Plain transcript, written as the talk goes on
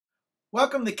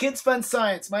Welcome to Kids Fun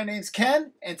Science. My name's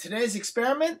Ken, and today's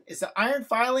experiment is the iron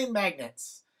filing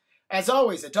magnets. As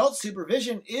always, adult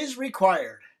supervision is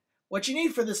required. What you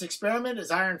need for this experiment is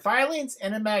iron filings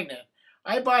and a magnet.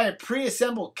 I buy a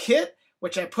pre-assembled kit,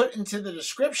 which I put into the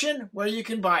description where you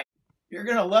can buy it. You're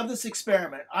going to love this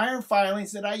experiment. Iron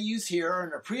filings that I use here are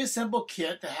in a pre-assembled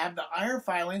kit that have the iron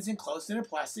filings enclosed in a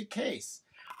plastic case.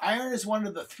 Iron is one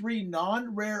of the three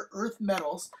non-rare earth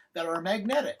metals that are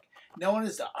magnetic, known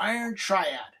as the iron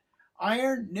triad: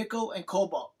 iron, nickel, and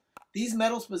cobalt. These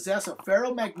metals possess a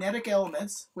ferromagnetic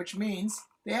elements, which means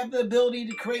they have the ability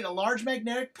to create a large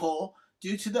magnetic pull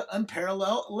due to the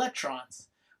unparalleled electrons.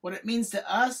 What it means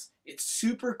to us, it's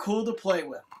super cool to play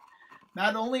with.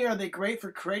 Not only are they great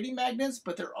for creating magnets,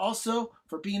 but they're also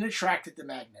for being attracted to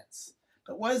magnets.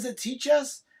 But what does it teach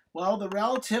us? Well, the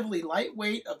relatively light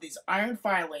weight of these iron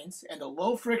filings and the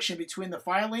low friction between the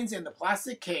filings and the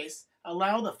plastic case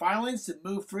allow the filings to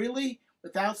move freely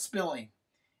without spilling.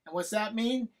 And what's that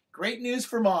mean? Great news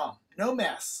for mom. No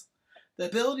mess. The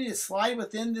ability to slide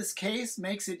within this case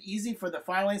makes it easy for the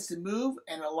filings to move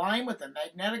and align with the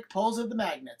magnetic poles of the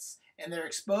magnets, and they're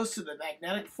exposed to the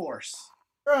magnetic force.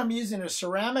 Here I'm using a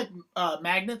ceramic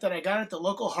magnet that I got at the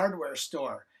local hardware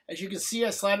store. As you can see, I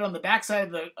slide it on the back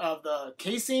side of the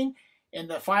casing, and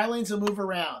the filings will move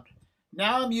around.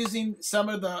 Now I'm using some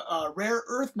of the rare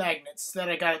earth magnets that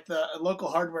I got at the local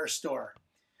hardware store.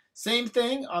 Same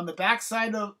thing on the back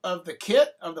side of the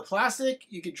kit, of the plastic.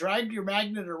 You can drag your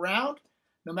magnet around,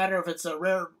 no matter if it's a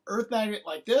rare earth magnet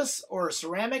like this or a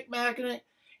ceramic magnet,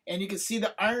 and you can see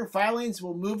the iron filings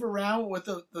will move around with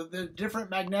the different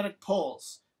magnetic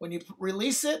poles. When you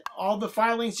release it, all the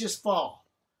filings just fall.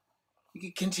 You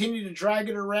can continue to drag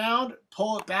it around,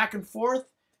 pull it back and forth.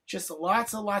 Just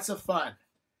lots and lots of fun.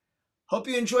 Hope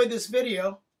you enjoyed this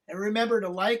video, and remember to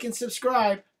like and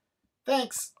subscribe.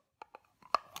 Thanks.